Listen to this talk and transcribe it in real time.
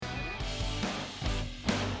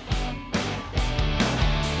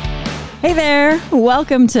Hey there,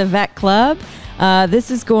 welcome to Vet Club.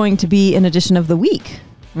 This is going to be an edition of the week.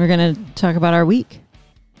 We're going to talk about our week.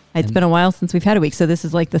 It's been a while since we've had a week, so this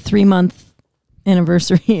is like the 3-month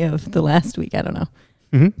anniversary of the last week. I don't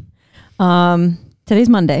know. Mm-hmm. Today's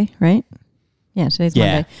Monday, right? Yeah, today's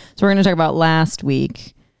Monday. So we're going to talk about last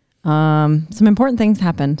week. Some important things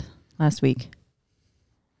happened last week.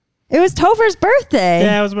 It was Topher's birthday.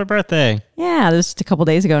 Yeah, it was my birthday. Yeah, it was just a couple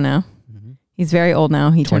days ago now. Mm-hmm. He's very old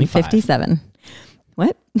now. He turned 57.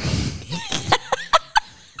 What?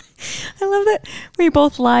 I love that we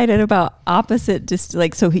both lied at about opposite.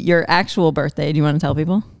 Your actual birthday. Do you want to tell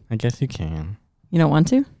people? I guess you can. You don't want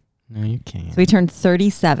to? No, you can't. So we turned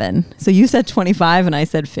 37. So you said 25 and I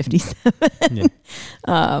said 57. Yeah.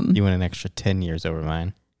 You went an extra 10 years over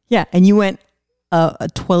mine. Yeah, and you went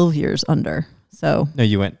 12 years under. So no,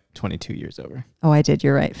 you went 22 years over. Oh, I did.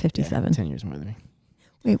 You're right. 57. Yeah, 10 years more than me.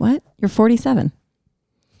 Wait, what? You're 47.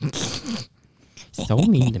 So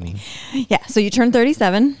mean to me. Yeah. So you turned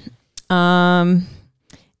 37. And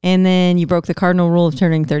then you broke the cardinal rule of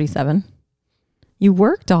turning 37. You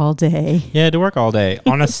worked all day. Yeah, I had to work all day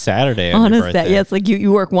on a Saturday. On your birthday. Yeah, it's like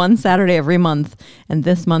you work one Saturday every month, and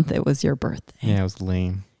this month it was your birthday. Yeah, it was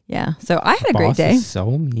lame. Yeah. So I had a great day. Is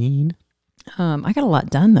so mean. I got a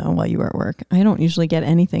lot done though while you were at work. I don't usually get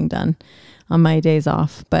anything done on my days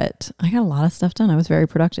off, but I got a lot of stuff done. I was very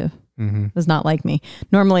productive. Mm-hmm. It was not like me.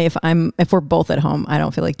 Normally, if we're both at home, I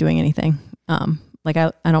don't feel like doing anything. I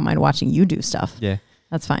don't mind watching you do stuff. Yeah,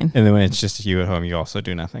 that's fine. And then when it's just you at home, you also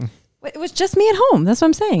do nothing. It was just me at home. That's what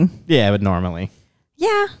I'm saying. Yeah, but normally.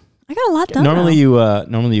 Yeah, I got a lot done. Normally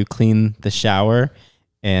you clean the shower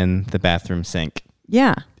and the bathroom sink.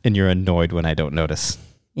 Yeah. And you're annoyed when I don't notice.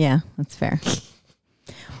 Yeah, that's fair.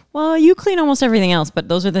 Well, you clean almost everything else, but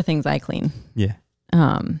those are the things I clean. Yeah.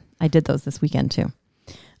 I did those this weekend too.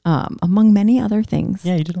 Among many other things.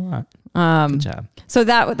 Yeah, you did a lot. Good job. So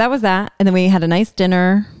that was that. And then we had a nice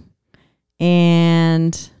dinner.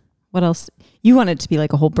 And what else? You wanted it to be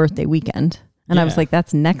like a whole birthday weekend. And I was like,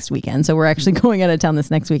 that's next weekend. So we're actually going out of town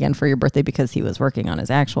this next weekend for your birthday because he was working on his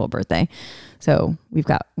actual birthday. So we've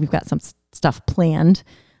got some stuff planned,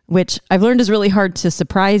 which I've learned is really hard to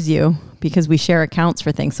surprise you because we share accounts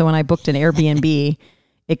for things. So when I booked an Airbnb,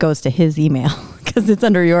 it goes to his email because it's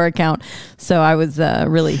under your account. So I was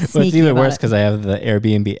really sneaky. Well, it's even worse because I have the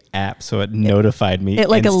Airbnb app, so it notified me. It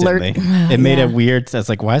like instantly. It made a weird. I was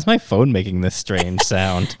like, "Why is my phone making this strange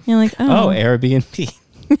sound?" You're like, "Oh, Airbnb."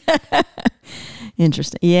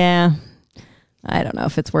 Interesting. Yeah, I don't know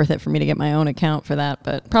if it's worth it for me to get my own account for that,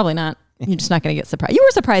 but probably not. You're just not going to get surprised. You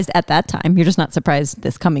were surprised at that time. You're just not surprised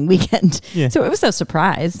this coming weekend. Yeah. So it was a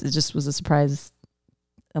surprise. It just was a surprise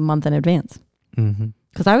a month in advance. Mm-hmm.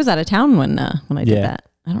 Because I was out of town when I did that.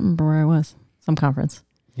 I don't remember where I was. Some conference.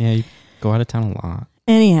 Yeah, you go out of town a lot.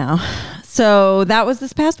 Anyhow, so that was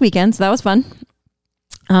this past weekend. So that was fun.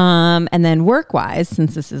 And then work-wise,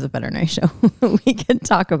 since this is a veterinary show, we can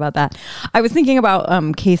talk about that. I was thinking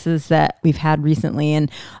about cases that we've had recently,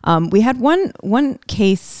 and we had one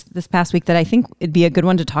case this past week that I think it'd be a good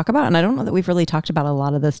one to talk about. And I don't know that we've really talked about a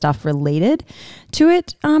lot of the stuff related to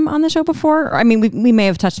it on the show before. I mean, we may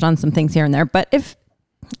have touched on some things here and there, but if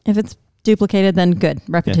it's duplicated, then good.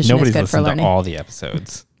 Repetition is good for learning. Nobody's listened to all the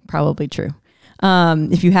episodes. Probably true.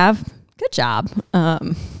 If you have, good job.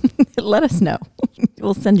 Let us know.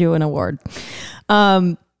 We'll send you an award.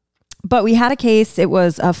 But we had a case. It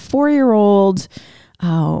was a 4-year-old.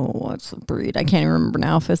 Oh, what's the breed? I can't even remember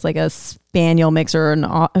now if it's like a Spaniel mix or an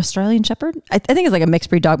Australian Shepherd. I think it's like a mixed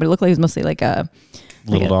breed dog, but it looked like it was mostly like a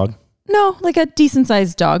little dog. No, like a decent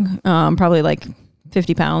sized dog. Probably like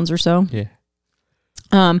 50 pounds or so. Yeah.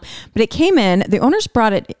 But it came in, the owners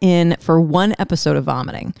brought it in for 1 episode of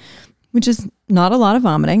vomiting, which is not a lot of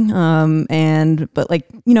vomiting. But like,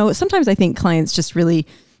 sometimes I think clients just really,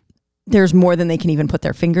 there's more than they can even put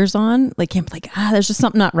their fingers on. Like, can't be like, there's just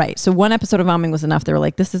something not right. So 1 episode of vomiting was enough. They were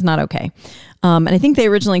like, this is not okay. And I think they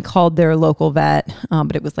originally called their local vet,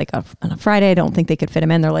 but it was like on a Friday. I don't think they could fit him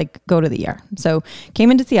in. They're like, go to the ER. So came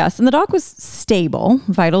in to see us, and the dog was stable.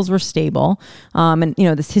 Vitals were stable. And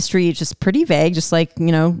this history is just pretty vague, just like,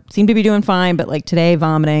 seemed to be doing fine, but like today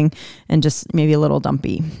vomiting and just maybe a little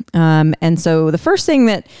dumpy. And so the first thing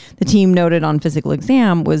that the team noted on physical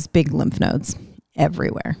exam was big lymph nodes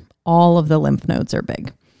everywhere. All of the lymph nodes are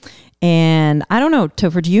big. And I don't know,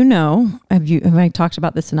 Topher, do you know, have I talked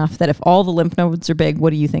about this enough that if all the lymph nodes are big,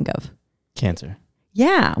 what do you think of? Cancer.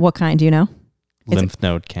 Yeah. What kind do you know? Lymph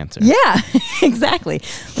node cancer. Yeah, exactly.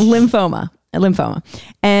 Lymphoma. lymphoma.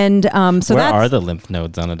 And so where are the lymph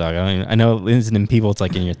nodes on a dog? I know in people it's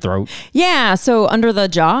like in your throat. Yeah, so under the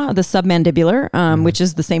jaw, the submandibular, which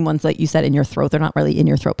is the same ones that you said in your throat. They're not really in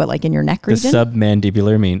your throat, but like in your neck region. The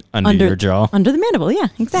submandibular mean under your jaw? Under the mandible, yeah,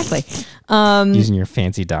 exactly. Using your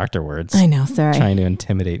fancy doctor words. I know, sorry. Trying to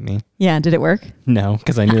intimidate me. Yeah, did it work? No,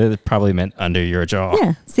 because I knew that it probably meant under your jaw.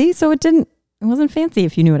 Yeah, see, so it wasn't fancy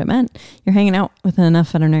if you knew what it meant. You're hanging out with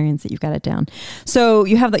enough veterinarians that you've got it down. So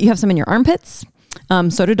you have some in your armpits.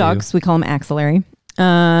 So do dogs. We call them axillary.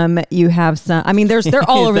 You have some. I mean, they're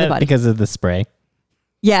all over the body because of the spray.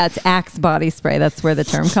 Yeah, it's Axe body spray. That's where the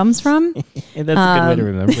term comes from. That's a good way to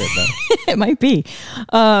remember it, though. It might be.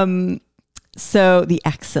 So the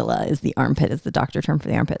axilla is the armpit, is the doctor term for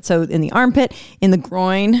the armpit. So in the armpit, in the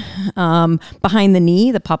groin, behind the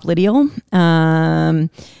knee, the popliteal.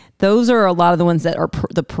 Those are a lot of the ones that are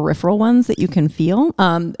the peripheral ones that you can feel.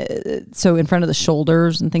 So in front of the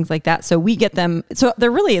shoulders and things like that. So we get them. So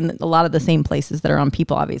they're really in a lot of the same places that are on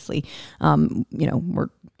people, obviously. We're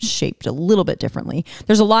shaped a little bit differently.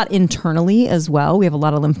 There's a lot internally as well. We have a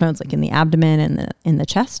lot of lymph nodes like in the abdomen and in the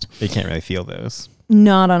chest. You can't really feel those.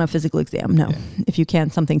 Not on a physical exam, no. Yeah. If you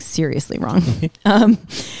can, something's seriously wrong.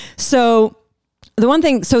 So the one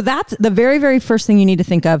thing, so that's the very, very first thing you need to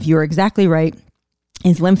think of. You're exactly right.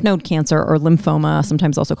 Is lymph node cancer or lymphoma,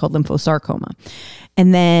 sometimes also called lymphosarcoma.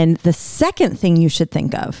 And then the second thing you should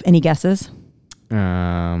think of, any guesses?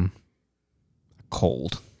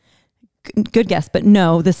 Cold. Good guess, but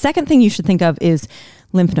no. The second thing you should think of is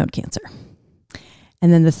lymph node cancer.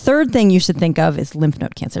 And then the third thing you should think of is lymph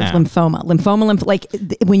node cancer,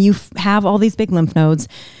 lymphoma. When you have all these big lymph nodes,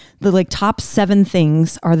 the top 7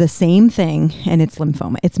 things are the same thing, and it's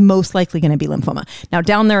lymphoma. It's most likely going to be lymphoma. Now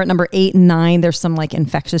down there at number 8 and 9, there's some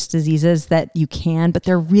infectious diseases that you can, but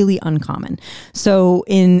they're really uncommon. So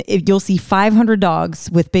you'll see 500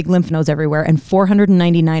 dogs with big lymph nodes everywhere, and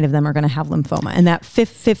 499 of them are going to have lymphoma. And that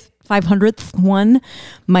 500th one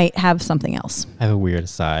might have something else. I have a weird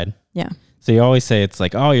aside. Yeah. So you always say it's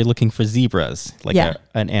like, oh, you're looking for zebras,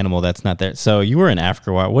 an animal that's not there. So you were in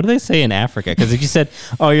Africa. What do they say in Africa? Because if you said,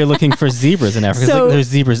 oh, you're looking for zebras in Africa, it's there's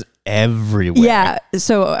zebras everywhere. Yeah.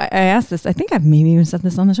 So I asked this. I think I've maybe even said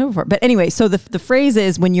this on the show before. But anyway, so the phrase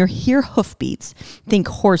is when you hear hoofbeats, think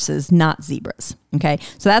horses, not zebras. Okay.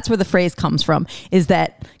 So that's where the phrase comes from, is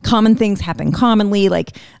that common things happen commonly.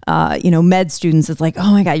 Med students, it's like,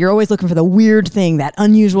 oh my God, you're always looking for the weird thing, that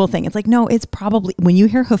unusual thing. It's like, no, it's probably when you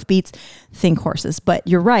hear hoofbeats, think horses. But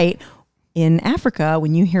you're right. In Africa,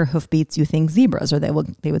 when you hear hoofbeats, you think zebras, or they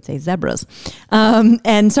would say zebras.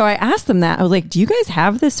 And so I asked them that. I was like, do you guys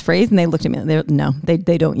have this phrase? And they looked at me. No, they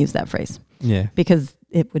don't use that phrase. Yeah. Because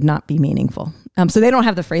it would not be meaningful. So they don't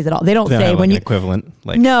have the phrase at all. They don't say when an you equivalent.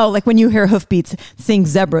 When you hear hoofbeats, think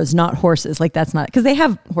zebras, not horses. That's not, because they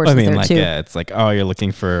have horses there too. Yeah, it's like, oh, you're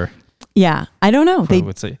looking for. Yeah, I don't know.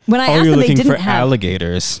 When I asked them, they didn't have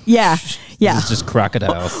alligators. Yeah, yeah. It's just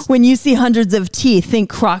crocodiles. When you see hundreds of teeth, think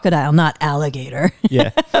crocodile, not alligator. Yeah.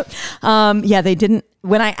 They didn't.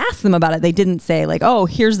 When I asked them about it, they didn't say oh,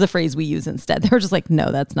 here's the phrase we use instead. They were just like,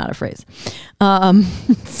 no, that's not a phrase. I mean,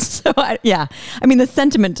 the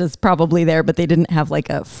sentiment is probably there, but they didn't have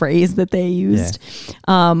a phrase that they used.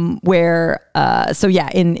 Yeah.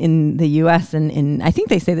 In the U.S. and I think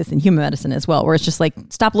they say this in human medicine as well, where it's just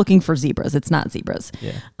stop looking for zebras. It's not zebras.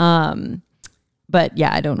 Yeah. But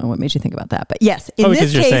yeah, I don't know what made you think about that. But yes, in this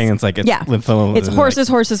because case, you're saying it's lymphoma. It's horses,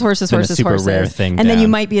 a super rare thing. And then you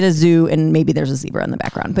might be at a zoo and maybe there's a zebra in the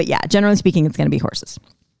background. But yeah, generally speaking, it's going to be horses.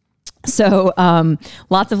 So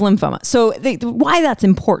lots of lymphoma. So why that's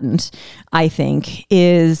important, I think,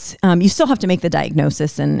 is you still have to make the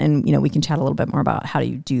diagnosis, and we can chat a little bit more about how do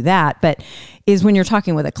you do that. But is when you're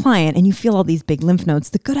talking with a client and you feel all these big lymph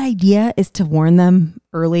nodes, the good idea is to warn them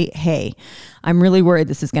early. Hey, I'm really worried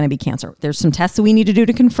this is going to be cancer. There's some tests that we need to do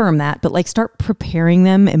to confirm that, but start preparing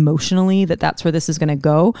them emotionally that that's where this is going to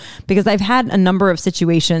go. Because I've had a number of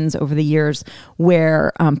situations over the years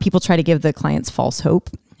where people try to give the clients false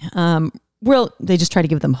hope. They just try to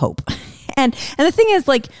give them hope. And the thing is,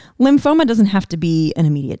 lymphoma doesn't have to be an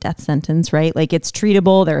immediate death sentence, right? It's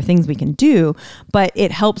treatable. There are things we can do, but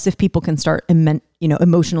it helps if people can start,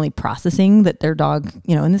 emotionally processing that their dog,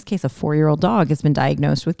 in this case, a 4-year-old dog has been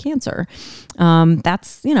diagnosed with cancer.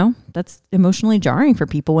 That's emotionally jarring for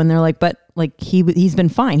people when they're he's been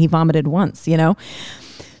fine. He vomited once,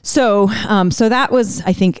 So that was,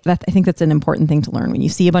 I think that's an important thing to learn. When you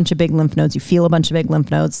see a bunch of big lymph nodes, you feel a bunch of big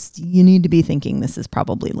lymph nodes, you need to be thinking this is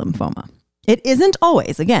probably lymphoma. It isn't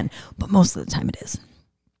always, again, but most of the time it is.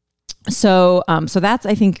 So that's,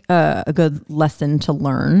 I think, a good lesson to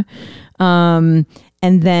learn. And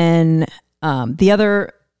then the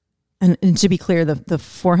other and to be clear, the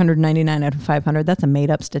 499 out of 500, that's a made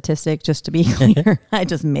up statistic, just to be clear. I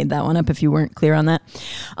just made that one up if you weren't clear on that.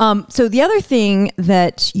 So the other thing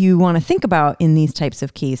that you want to think about in these types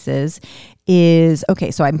of cases is,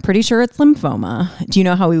 okay, so I'm pretty sure it's lymphoma. Do you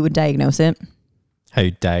know how we would diagnose it? How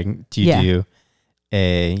you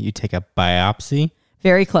you take a biopsy?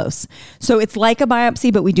 Very close. So it's like a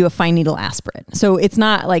biopsy, but we do a fine needle aspirate. So it's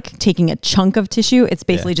not like taking a chunk of tissue. It's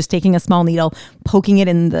basically just taking a small needle, poking it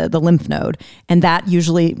in the lymph node. And that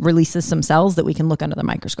usually releases some cells that we can look under the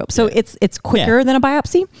microscope. So it's quicker than a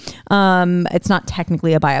biopsy. It's not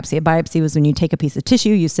technically a biopsy. A biopsy was when you take a piece of tissue,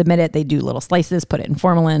 you submit it, they do little slices, put it in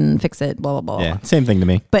formalin, fix it, blah, blah, blah. Yeah, same thing to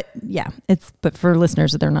me. But but for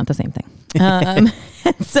listeners, they're not the same thing.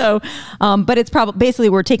 But it's probably basically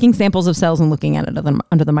we're taking samples of cells and looking at it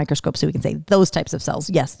under the microscope so we can say those types of cells,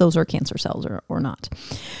 yes, those are cancer cells or not.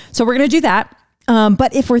 So we're going to do that.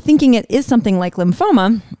 But if we're thinking it is something like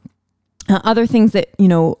lymphoma, other things that,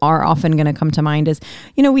 are often going to come to mind is,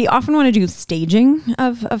 we often want to do staging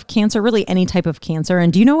of cancer, really any type of cancer.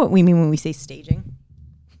 And do you know what we mean when we say staging?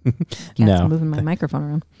 No. Moving my microphone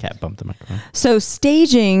around. Cat bumped the microphone. So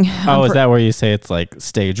staging. Is that where you say it's like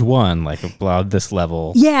stage 1, like about this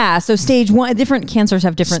level? Yeah. So stage 1, different cancers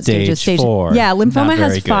have different stages. Stage 4. Yeah. Lymphoma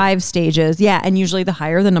has good. 5 stages. Yeah. And usually the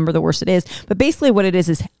higher the number, the worse it is. But basically what it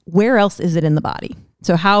is where else is it in the body?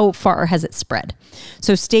 So how far has it spread?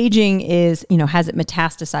 So staging is, has it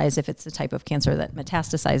metastasized if it's the type of cancer that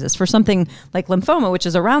metastasizes? For something like lymphoma, which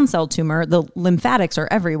is a round cell tumor, the lymphatics are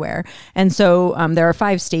everywhere. And so there are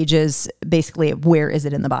 5 stages basically of where is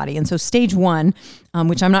it in the body. And so stage 1,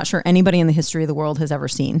 which I'm not sure anybody in the history of the world has ever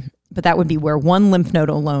seen, but that would be where one lymph node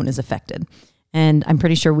alone is affected. And I'm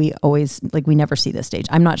pretty sure we never see this stage.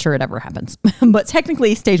 I'm not sure it ever happens, but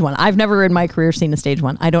technically stage 1, I've never in my career seen a stage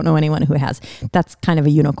 1. I don't know anyone who has. That's kind of a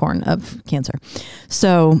unicorn of cancer.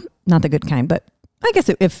 So not the good kind, but I guess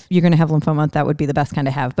if you're going to have lymphoma, that would be the best kind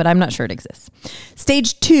to have, but I'm not sure it exists.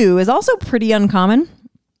 Stage 2 is also pretty uncommon.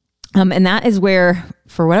 And that is where,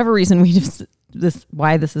 for whatever reason,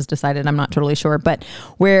 why this is decided, I'm not totally sure, but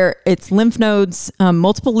where it's lymph nodes,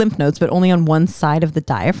 multiple lymph nodes, but only on one side of the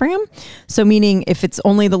diaphragm. So meaning if it's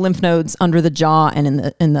only the lymph nodes under the jaw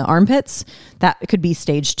and in the armpits, that could be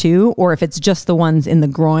stage 2, or if it's just the ones in the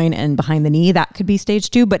groin and behind the knee, that could be stage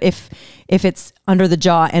 2. But if it's under the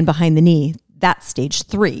jaw and behind the knee, that's stage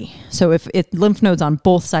 3. So if lymph nodes on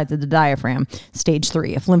both sides of the diaphragm, stage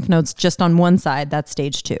 3. If lymph nodes just on one side, that's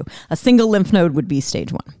stage 2. A single lymph node would be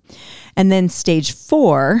stage 1. And then stage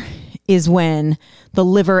 4 is when the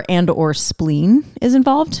liver and or spleen is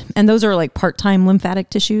involved. And those are like part-time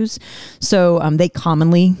lymphatic tissues. So they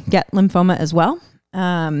commonly get lymphoma as well.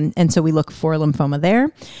 And so we look for lymphoma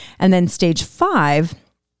there. And then stage 5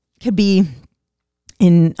 could be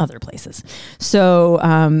in other places. So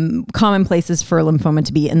common places for lymphoma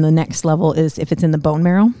to be in the next level is if it's in the bone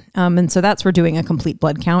marrow. And so that's where doing a complete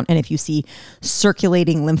blood count. And if you see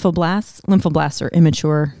circulating lymphoblasts are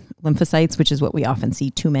immature lymphocytes, which is what we often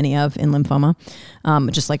see too many of in lymphoma,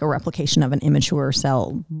 just like a replication of an immature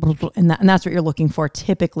cell. And that's what you're looking for.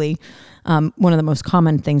 Typically, one of the most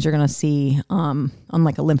common things you're going to see on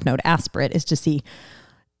like a lymph node aspirate is to see,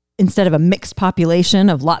 instead of a mixed population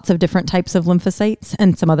of lots of different types of lymphocytes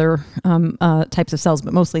and some other types of cells,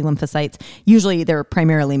 but mostly lymphocytes, usually they're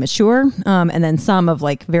primarily mature, and then some of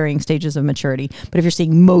like varying stages of maturity. But if you're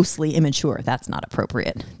seeing mostly immature, that's not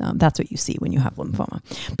appropriate. That's what you see when you have lymphoma.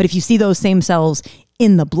 But if you see those same cells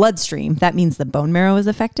in the bloodstream, that means the bone marrow is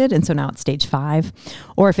affected. And so now it's stage 5.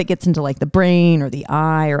 Or if it gets into like the brain or the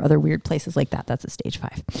eye or other weird places like that, that's a stage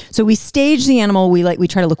 5. So we stage the animal. We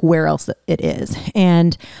try to look where else it is.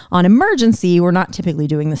 And on emergency, we're not typically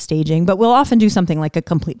doing the staging, but we'll often do something like a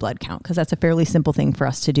complete blood count because that's a fairly simple thing for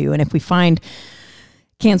us to do. And if we find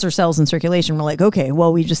cancer cells in circulation, we're like, okay,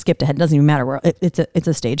 well, we just skipped ahead. It doesn't even matter. It's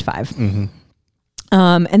a stage 5. Mm-hmm.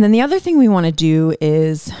 And then the other thing we want to do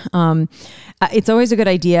is it's always a good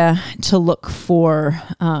idea to look for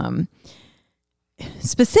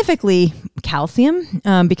specifically calcium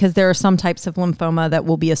because there are some types of lymphoma that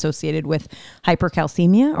will be associated with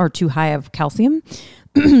hypercalcemia or too high of calcium.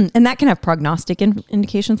 And that can have prognostic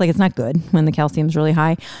indications, like it's not good when the calcium is really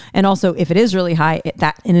high. And also if it is really high,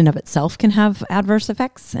 that in and of itself can have adverse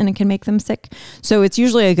effects and it can make them sick. So it's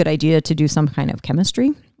usually a good idea to do some kind of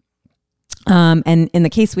chemistry. And in the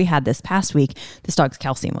case we had this past week, this dog's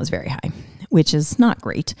calcium was very high, which is not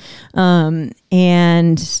great.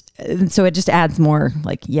 And so it just adds more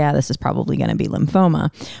like, yeah, this is probably going to be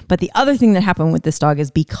lymphoma. But the other thing that happened with this dog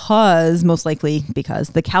is most likely because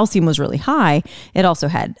the calcium was really high, it also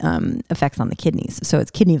had effects on the kidneys. So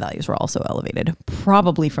its kidney values were also elevated,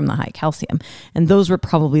 probably from the high calcium. And those were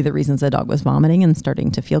probably the reasons the dog was vomiting and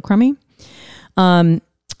starting to feel crummy.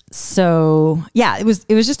 So yeah, it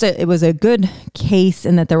was a good case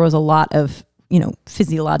in that there was a lot of,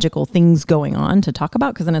 physiological things going on to talk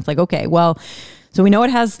about. Cause then it's like, okay, well, so we know it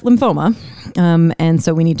has lymphoma. And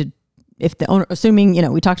so we need to, if the owner, assuming,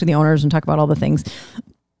 we talked to the owners and talked about all the things,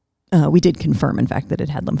 we did confirm in fact that it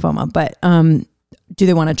had lymphoma, but, do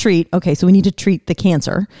they want to treat? Okay, so we need to treat the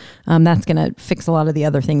cancer. That's going to fix a lot of the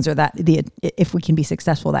other things, or if we can be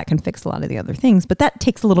successful, that can fix a lot of the other things. But that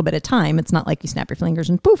takes a little bit of time. It's not like you snap your fingers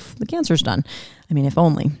and poof, the cancer's done. I mean, if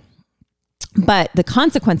only. But the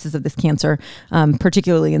consequences of this cancer,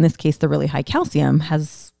 particularly in this case, the really high calcium,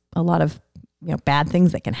 has a lot of bad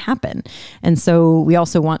things that can happen. And so we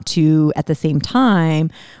also want to, at the same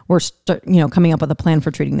time, we're coming up with a plan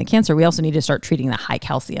for treating the cancer. We also need to start treating the high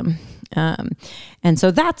calcium. And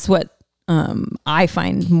so that's what I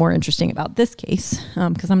find more interesting about this case,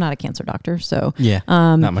 because I'm not a cancer doctor. So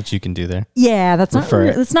not much you can do there. Yeah, that's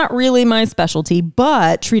not really my specialty,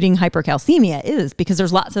 but treating hypercalcemia is, because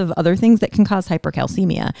there's lots of other things that can cause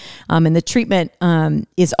hypercalcemia. And the treatment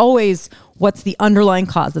is always what's the underlying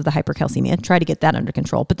cause of the hypercalcemia, try to get that under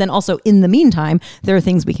control. But then also in the meantime, there are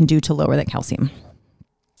things we can do to lower that calcium.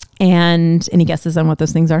 And any guesses on what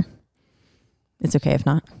those things are? It's okay if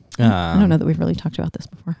not. I don't know that we've really talked about this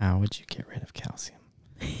before. How would you get rid of calcium?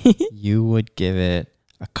 You would give it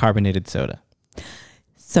a carbonated soda.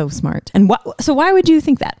 So smart. And so why would you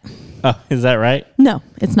think that? Oh, is that right? No,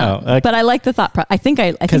 it's not. But I like the thought process. I think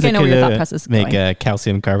I know where your thought process is going. Make a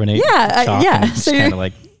calcium carbonate. Yeah. So kind of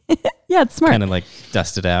like yeah, it's smart. Kind of like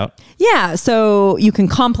dust it out. Yeah, so you can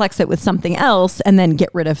complex it with something else and then get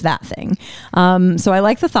rid of that thing. So I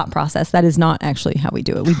like the thought process. That is not actually how we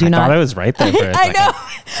do it. We do not. I thought I was right there for a second. I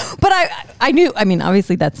know, but I knew. I mean,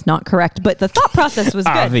 obviously that's not correct, but the thought process was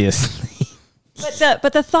good. Obviously.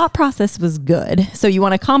 But the thought process was good. So you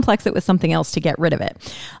want to complex it with something else to get rid of it.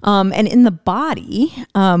 And in the body,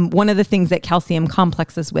 one of the things that calcium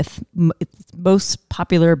complexes with, its most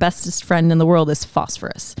popular, bestest friend in the world is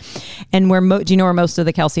phosphorus. And do you know where most of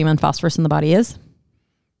the calcium and phosphorus in the body is?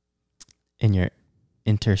 In your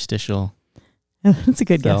interstitial. That's a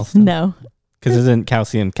good guess. No. Because isn't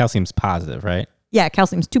calcium's positive, right? Yeah,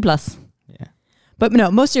 calcium's 2+. But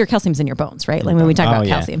no, most of your calcium's in your bones, right? Like when we talk about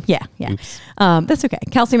calcium. Yeah. That's okay.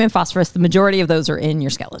 Calcium and phosphorus, the majority of those are in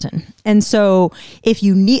your skeleton. And so if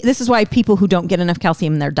you need, this is why people who don't get enough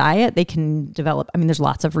calcium in their diet, they can develop, there's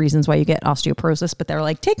lots of reasons why you get osteoporosis, but they're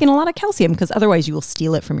like taking a lot of calcium because otherwise you will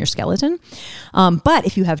steal it from your skeleton. But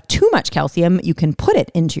if you have too much calcium, you can put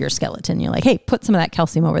it into your skeleton. You're like, hey, put some of that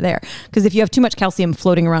calcium over there. Because if you have too much calcium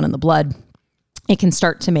floating around in the blood, it can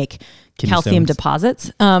start to make calcium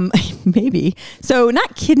deposits. Maybe. So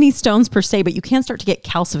not kidney stones per se, but you can start to get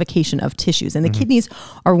calcification of tissues. And the kidneys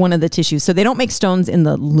are one of the tissues. So they don't make stones in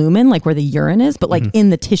the lumen, like where the urine is, but like in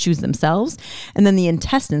the tissues themselves. And then the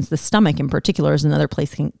intestines, the stomach in particular, is another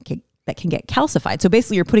place that can get calcified. So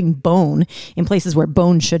basically you're putting bone in places where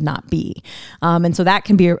bone should not be. And so that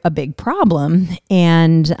can be a big problem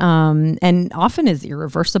and often is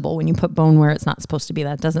irreversible when you put bone where it's not supposed to be.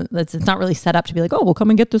 It's not really set up to be like, oh, we'll come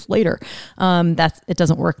and get this later. It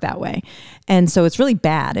doesn't work that way. And so it's really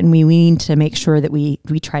bad. And we need to make sure that we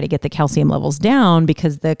try to get the calcium levels down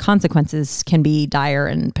because the consequences can be dire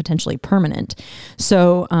and potentially permanent.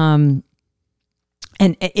 So,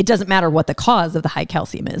 and it doesn't matter what the cause of the high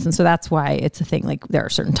calcium is. And so that's why it's a thing. Like there are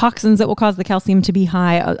certain toxins that will cause the calcium to be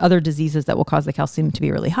high, other diseases that will cause the calcium to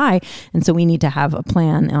be really high. And so we need to have a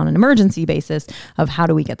plan on an emergency basis of how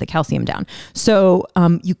do we get the calcium down. So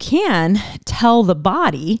you can tell the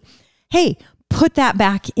body, hey, put that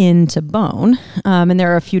back into bone. And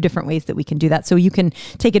there are a few different ways that we can do that. So you can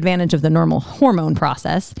take advantage of the normal hormone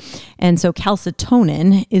process. And so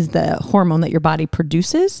calcitonin is the hormone that your body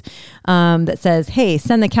produces that says, hey,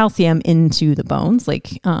 send the calcium into the bones.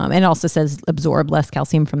 And it also says absorb less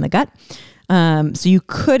calcium from the gut. So you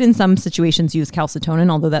could, in some situations, use calcitonin,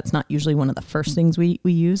 although that's not usually one of the first things we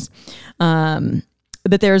use.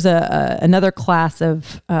 But there's another class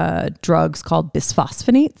of drugs called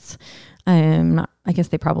bisphosphonates. I guess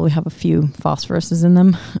they probably have a few phosphoruses in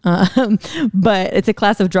them, but it's a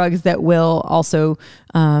class of drugs that will also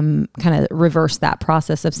kind of reverse that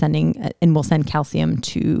process of sending, and will send calcium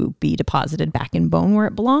to be deposited back in bone where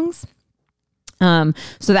it belongs.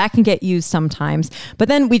 So that can get used sometimes, but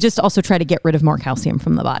then we just also try to get rid of more calcium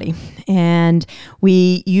from the body. And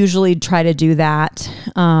we usually try to do that.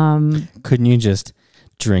 Couldn't you just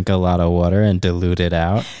drink a lot of water and dilute it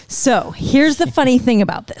out? So here's the funny thing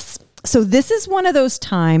about this. So this is one of those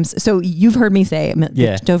times. So you've heard me say,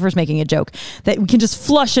 Topher's making a joke, that we can just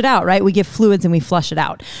flush it out, right? We give fluids and we flush it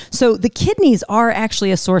out. So the kidneys are actually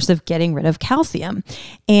a source of getting rid of calcium.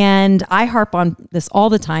 And I harp on this all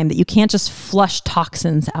the time, that you can't just flush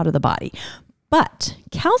toxins out of the body. But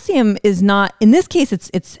calcium is not, in this case,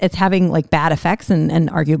 it's having like bad effects, and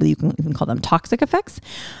arguably you can even call them toxic effects.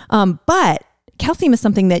 But calcium is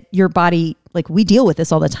something that your body, like we deal with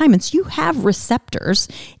this all the time. And so you have receptors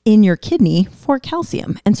in your kidney for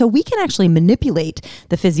calcium. And so we can actually manipulate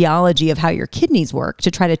the physiology of how your kidneys work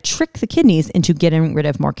to try to trick the kidneys into getting rid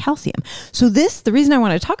of more calcium. So the reason I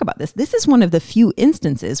want to talk about this is one of the few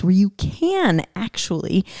instances where you can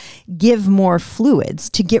actually give more fluids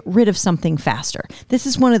to get rid of something faster. This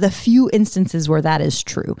is one of the few instances where that is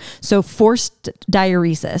true. So forced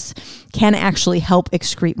diuresis can actually help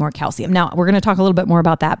excrete more calcium. Now, we're going to talk a little bit more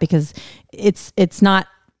about that, because it's not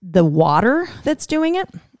the water that's doing it.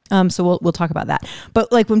 So we'll talk about that.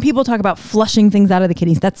 But like when people talk about flushing things out of the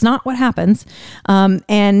kidneys, that's not what happens.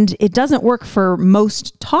 And it doesn't work for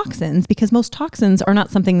most toxins, because most toxins are not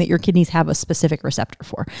something that your kidneys have a specific receptor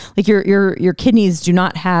for. Like your kidneys do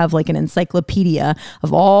not have like an encyclopedia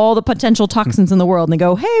of all the potential toxins in the world, and they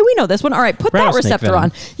go, hey, we know this one. All right, put that receptor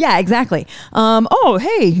on. Yeah, exactly. Oh,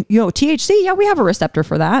 hey, THC. Yeah, we have a receptor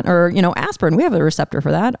for that. Or, aspirin, we have a receptor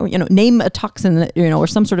for that. Or, name a toxin that, or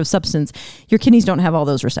some sort of substance. Your kidneys don't have all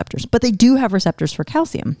those receptors. But they do have receptors for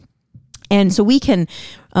calcium. And so we can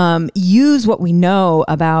use what we know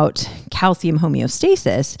about calcium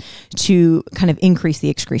homeostasis to kind of increase the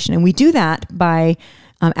excretion. And we do that by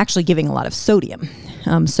actually giving a lot of sodium.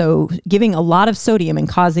 So giving a lot of sodium and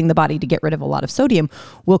causing the body to get rid of a lot of sodium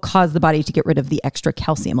will cause the body to get rid of the extra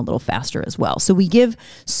calcium a little faster as well. So we give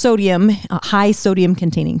sodium, high sodium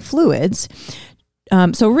containing fluids.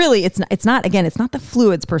 So really it's not the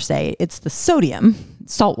fluids per se, it's the sodium,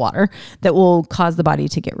 salt water, that will cause the body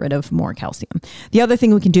to get rid of more calcium. The other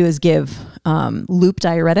thing we can do is give loop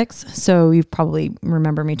diuretics. So you probably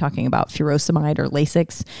remember me talking about furosemide or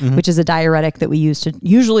Lasix, which is a diuretic that we use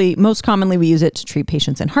most commonly we use it to treat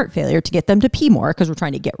patients in heart failure, to get them to pee more, because we're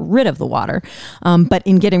trying to get rid of the water. But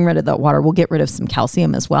in getting rid of that water, we'll get rid of some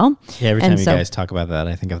calcium as well. Yeah, every time you guys talk about that,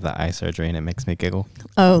 I think of the eye surgery and it makes me giggle.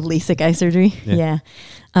 Oh, LASIK eye surgery? Yeah.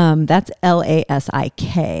 That's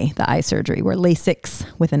LASIK, the eye surgery, where Lasix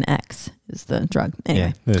with an X is the drug. Anyway.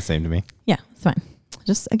 Yeah, they're the same to me. Yeah, it's fine.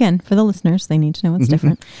 Just again, for the listeners, they need to know it's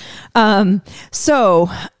different. So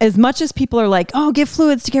as much as people are like, oh, give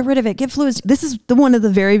fluids to get rid of it, give fluids. This is one of the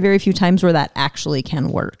very, very few times where that actually can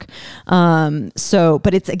work.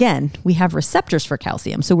 But it's, again, we have receptors for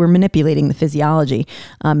calcium. So we're manipulating the physiology.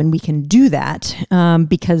 And we can do that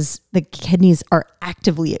because the kidneys are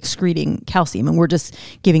actively excreting calcium, and we're just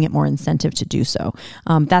giving it more incentive to do so.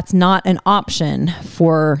 That's not an option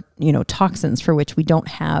for toxins for which we don't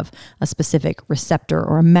have a specific receptor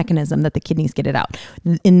or a mechanism that the kidneys get it out.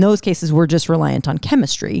 In those cases, we're just reliant on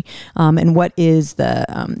chemistry. And what is the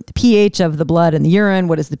pH of the blood and the urine?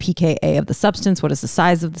 What is the pKa of the substance? What is the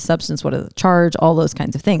size of the substance? What is the charge? All those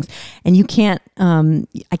kinds of things. And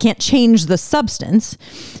I can't change the substance.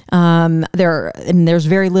 There's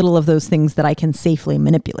very little of those things that I can safely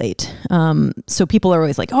manipulate. So people are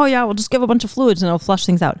always like, oh yeah, we'll just give a bunch of fluids and it'll flush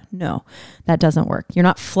things out. No, that doesn't work. You're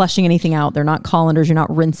not flushing anything out. They're not colanders. You're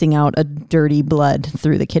not rinsing out a dirty blood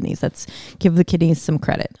through the kidneys. Give the kidneys some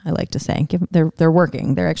credit, I like to say. They're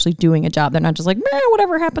working. They're actually doing a job. They're not just like,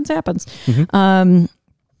 whatever happens, happens.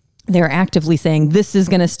 They're actively saying, this is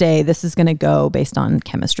going to stay, this is going to go, based on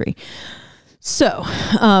chemistry. So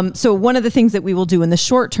one of the things that we will do in the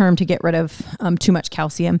short term to get rid of too much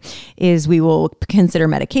calcium is we will consider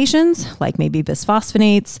medications like maybe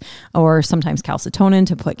bisphosphonates or sometimes calcitonin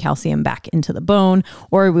to put calcium back into the bone,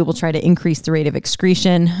 or we will try to increase the rate of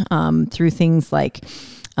excretion through things like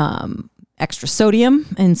extra sodium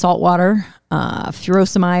in salt water,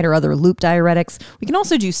 furosemide or other loop diuretics. We can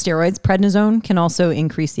also do steroids. Prednisone can also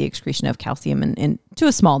increase the excretion of calcium in to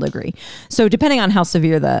a small degree. So depending on how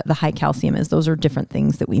severe the high calcium is, those are different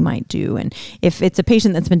things that we might do. And if it's a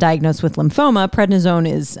patient that's been diagnosed with lymphoma, prednisone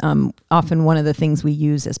is often one of the things we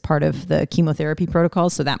use as part of the chemotherapy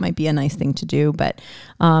protocols. So that might be a nice thing to do. But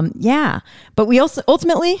but we also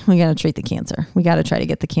ultimately, we got to treat the cancer. We got to try to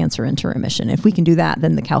get the cancer into remission. If we can do that,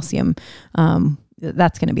 then the calcium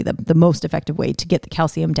that's going to be the most effective way to get the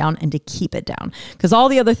calcium down and to keep it down. Because all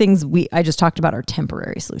the other things I just talked about are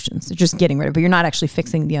temporary solutions. So just getting rid of it, but you're not actually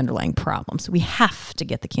fixing the underlying problem. So we have to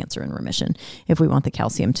get the cancer in remission if we want the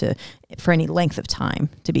calcium for any length of time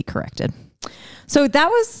to be corrected. So that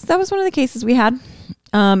was one of the cases we had.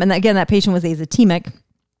 And again, that patient was azotemic.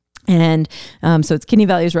 And so its kidney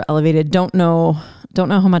values were elevated. Don't know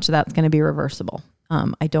how much of that's going to be reversible.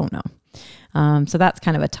 I don't know. So that's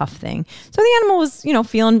kind of a tough thing. So the animal was,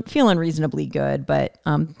 feeling reasonably good, but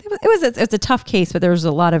it's a tough case, but there was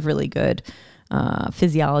a lot of really good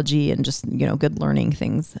physiology and just, good learning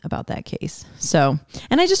things about that case. So,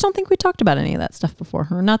 and I just don't think we talked about any of that stuff before,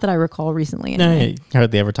 or not that I recall recently. Anyway. No, you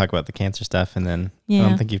hardly ever talk about the cancer stuff. And then I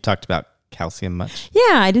don't think you've talked about calcium much.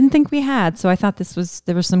 Yeah, I didn't think we had. So I thought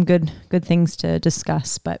there were some good things to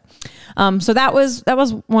discuss. But so that was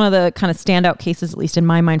one of the kind of standout cases, at least in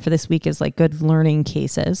my mind for this week, is like good learning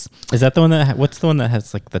cases. Is that the one what's the one that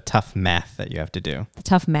has like the tough math that you have to do? The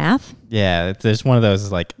tough math? Yeah, there's one of those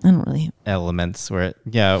like I don't really elements where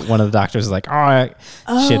one of the doctors is like,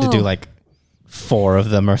 she had to do like 4 of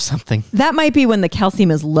them or something. That might be when the calcium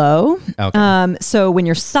is low. Okay. So when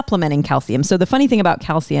you're supplementing calcium. So the funny thing about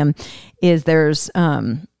calcium is there's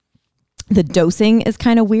the dosing is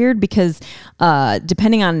kind of weird because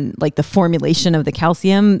depending on like the formulation of the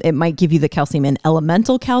calcium, it might give you the calcium in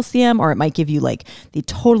elemental calcium, or it might give you like the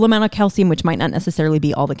total amount of calcium, which might not necessarily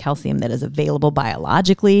be all the calcium that is available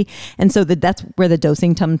biologically. And so that's where the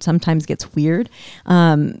dosing sometimes gets weird.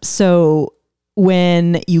 So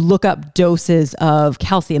when you look up doses of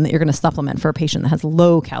calcium that you're going to supplement for a patient that has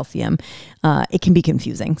low calcium, it can be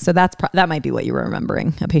confusing. So that might be what you were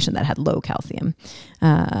remembering, a patient that had low calcium,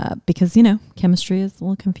 because, chemistry is a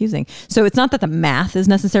little confusing. So it's not that the math is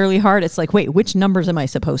necessarily hard. It's like, wait, which numbers am I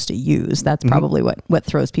supposed to use? That's probably what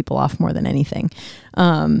throws people off more than anything.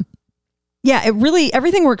 Yeah,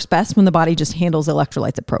 everything works best when the body just handles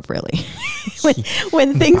electrolytes appropriately.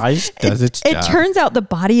 when things, does its job. It turns out the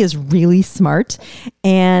body is really smart.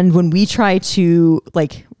 And when we try to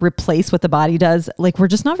like replace what the body does, like we're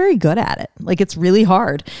just not very good at it. Like it's really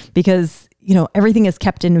hard because, everything is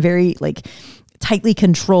kept in very like tightly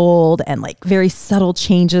controlled, and like very subtle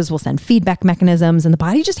changes will send feedback mechanisms, and the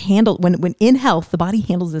body just when in health, the body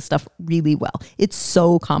handles this stuff really well. It's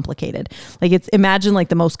so complicated. Like imagine like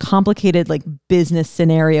the most complicated like business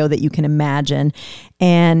scenario that you can imagine.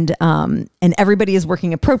 And everybody is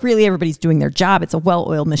working appropriately. Everybody's doing their job. It's a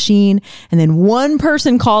well-oiled machine. And then one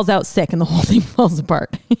person calls out sick and the whole thing falls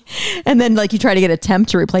apart. And then like you try to get a temp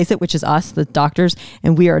to replace it, which is us, the doctors,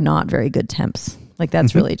 and we are not very good temps. Like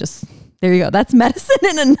that's really just, there you go. That's medicine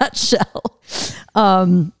in a nutshell.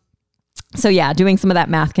 So yeah, doing some of that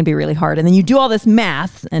math can be really hard. And then you do all this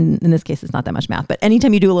math, and in this case, it's not that much math, but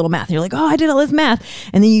anytime you do a little math, you're like, oh, I did all this math.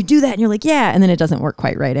 And then you do that and you're like, yeah. And then it doesn't work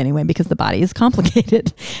quite right anyway, because the body is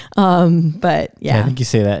complicated. But yeah. I think you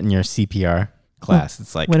say that in your CPR class.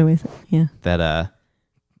 It's like, what do we say? Yeah. That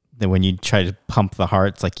when you try to pump the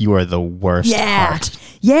heart, it's like you are the worst heart.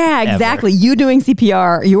 Yeah, exactly. You doing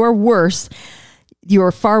CPR, you are worse. You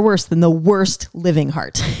are far worse than the worst living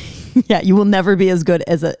heart. Yeah, you will never be as good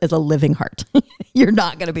as a living heart. You're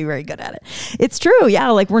not going to be very good at it. It's true. Yeah,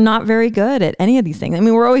 like we're not very good at any of these things. I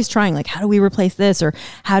mean, we're always trying, like, how do we replace this, or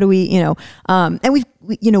how do we, and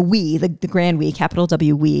the grand we, capital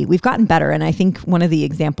W, we've gotten better. And I think one of the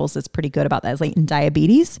examples that's pretty good about that is like in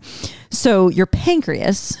diabetes. So your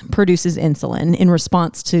pancreas produces insulin in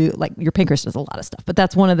response to, like, your pancreas does a lot of stuff, but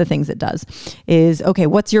that's one of the things it does is, okay,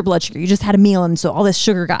 what's your blood sugar? You just had a meal, and so all this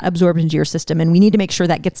sugar got absorbed into your system, and we need to make sure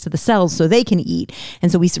that gets to the cells so they can eat.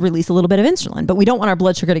 And so we release a little bit of insulin, but we don't want our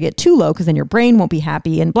blood sugar to get too low because then your brain won't be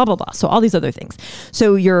happy and blah, blah, blah. So all these other things.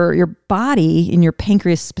 So your body, in your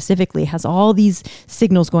pancreas specifically, has all these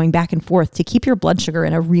signals going back and forth to keep your blood sugar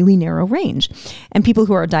in a really narrow range. And people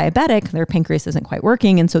who are diabetic, their pancreas isn't quite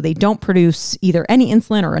working, and so they don't produce either any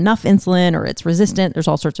insulin or enough insulin, or it's resistant. There's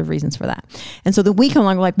all sorts of reasons for that. And so then we come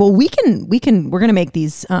along, we're like, well, we're going to make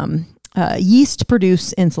these yeast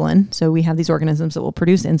produce insulin. So we have these organisms that will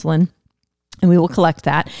produce insulin, and we will collect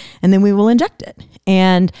that, and then we will inject it.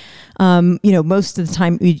 And, most of the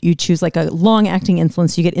time you choose like a long acting insulin.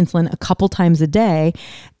 So you get insulin a couple times a day,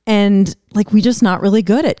 and like, we're just not really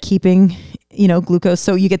good at keeping, glucose.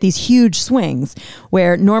 So you get these huge swings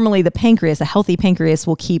where normally the pancreas, a healthy pancreas,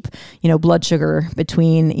 will keep, blood sugar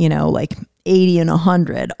between, like 80 and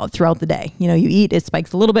 100 throughout the day. You eat, it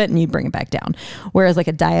spikes a little bit and you bring it back down. Whereas like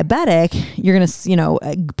a diabetic, you're going to,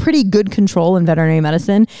 a pretty good control in veterinary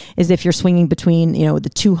medicine is if you're swinging between, the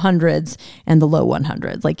 200s and the low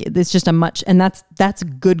 100s. Like it's just and that's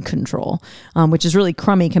good control, which is really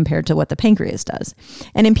crummy compared to what the pancreas does.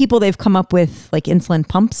 And in people, they've come up with like insulin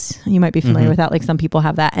pumps. You might be familiar with that. Like some people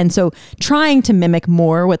have that. And so trying to mimic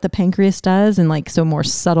more what the pancreas does and like so more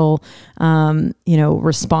subtle,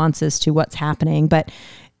 responses to what's happening. But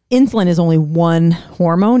insulin is only one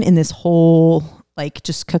hormone in this whole like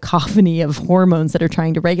just cacophony of hormones that are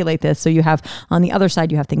trying to regulate this. So you have on the other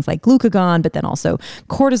side, you have things like glucagon, but then also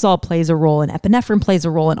cortisol plays a role and epinephrine plays a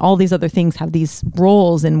role, and all these other things have these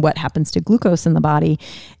roles in what happens to glucose in the body.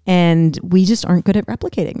 And we just aren't good at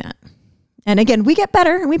replicating that. And again, we get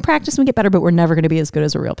better and we practice and we get better, but we're never going to be as good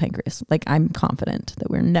as a real pancreas. Like I'm confident that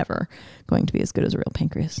we're never going to be as good as a real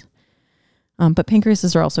pancreas. But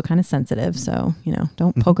pancreases are also kind of sensitive. So,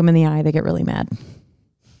 don't poke them in the eye. They get really mad.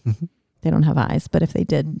 They don't have eyes, but if they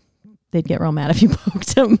did, they'd get real mad if you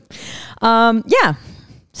poked them. Yeah.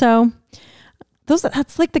 So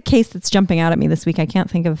that's like the case that's jumping out at me this week. I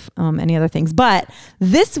can't think of any other things, but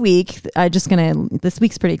this week, this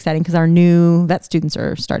week's pretty exciting because our new vet students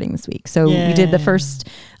are starting this week. So we did the first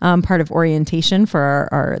part of orientation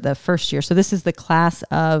for the first year. So this is the class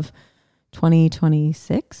of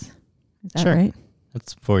 2026. Is that right?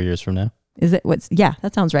 That's 4 years from now. Is it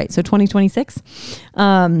that sounds right. So 2026,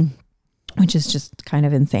 which is just kind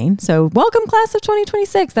of insane. So welcome class of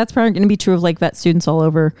 2026. That's probably going to be true of like vet students all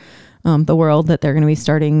over the world, that they're going to be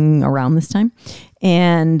starting around this time.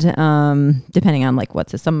 And depending on like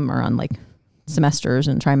some are on like semesters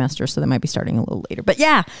and trimesters. So they might be starting a little later, but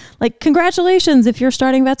yeah, like congratulations if you're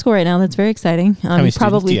starting vet school right now. That's very exciting. How many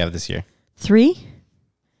students do you have this year? 3?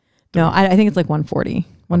 No, I think it's like 140.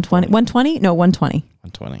 120? No, 120.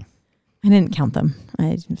 120. I didn't count them.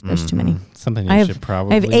 There's too many. Something you should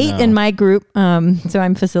probably I have 8 know. in my group. So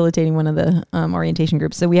I'm facilitating one of the orientation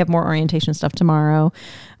groups. So we have more orientation stuff tomorrow.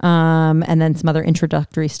 And then some other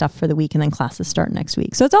introductory stuff for the week. And then classes start next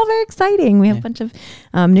week. So it's all very exciting. We have a bunch of new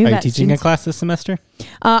Are you vet teaching students. a class this semester?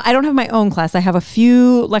 I don't have my own class. I have a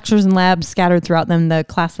few lectures and labs scattered throughout them. The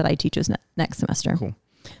class that I teach is next semester. Cool.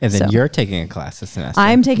 And then you're taking a class this semester.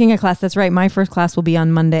 I'm taking a class. That's right. My first class will be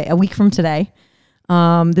on Monday, a week from today.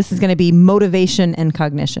 This is going to be motivation and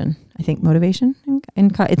cognition. I think motivation and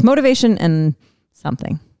it's motivation and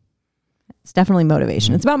something. It's definitely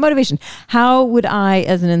motivation. It's about motivation. How would I,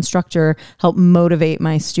 as an instructor, help motivate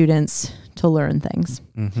my students to learn things?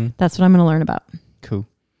 That's what I'm going to learn about. Cool.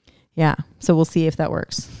 Yeah. So we'll see if that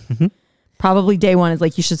works. Probably day one is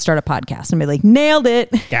like, you should start a podcast and be like, nailed it.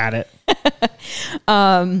 Got it.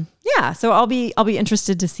 Yeah. So I'll be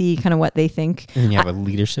interested to see kind of what they think. And then you have a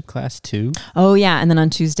leadership class too. Oh yeah. And then on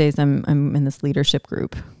Tuesdays, I'm in this leadership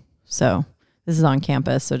group. So this is on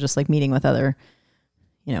campus. So just like meeting with other,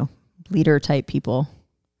 leader type people.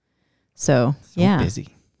 So yeah. Busy.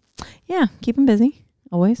 Yeah. Keep them busy.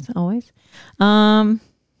 Always. So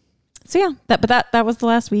yeah, that was the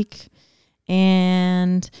last week.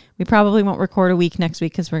 And we probably won't record a week next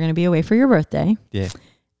week because we're going to be away for your birthday. Yeah.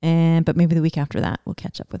 But maybe the week after that, we'll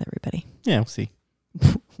catch up with everybody. Yeah, we'll see.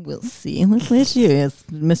 We'll see. Let's let you,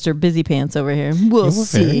 Mr. Busy Pants over here. We'll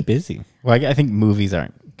see. Very busy. Well, I think movies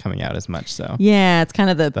aren't coming out as much, so. Yeah, it's kind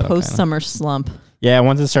of the post-summer slump. Yeah,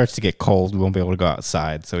 once it starts to get cold, we won't be able to go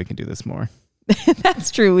outside, so we can do this more.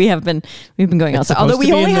 That's true. We've been going outside. Although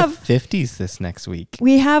we only have 50s this next week.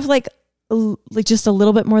 We have like just a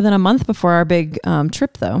little bit more than a month before our big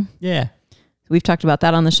trip, though. Yeah. We've talked about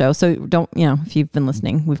that on the show. So if you've been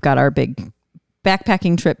listening, we've got our big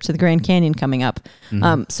backpacking trip to the Grand Canyon coming up.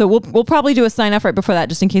 So we'll probably do a sign off right before that,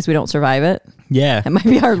 just in case we don't survive it. Yeah. It might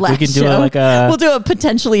be our last we can do show. We'll do a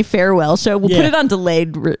potentially farewell show. We'll put it on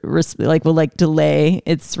delayed, we'll delay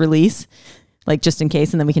its release, just in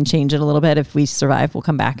case, and then we can change it a little bit. If we survive, we'll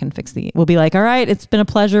come back and we'll be like, all right, it's been a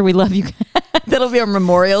pleasure. We love you. That'll be our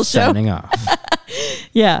memorial show. Signing off.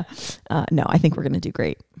 Yeah. No, I think we're going to do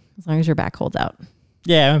great. As long as your back holds out.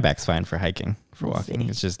 Yeah, my back's fine for hiking, for walking.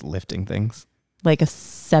 It's just lifting things. Like a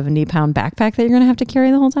 70-pound backpack that you're going to have to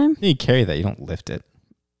carry the whole time? You carry that. You don't lift it.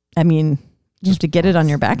 I mean, you have to get it on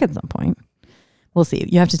your back at some point. We'll see.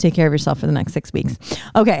 You have to take care of yourself for the next 6 weeks.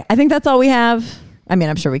 Okay. I think that's all we have. I mean,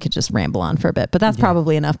 I'm sure we could just ramble on for a bit, but that's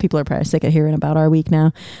probably enough. People are probably sick of hearing about our week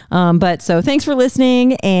now. But so thanks for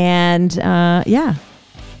listening. And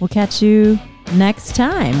we'll catch you next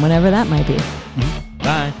time, whenever that might be.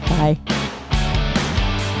 Bye. Bye.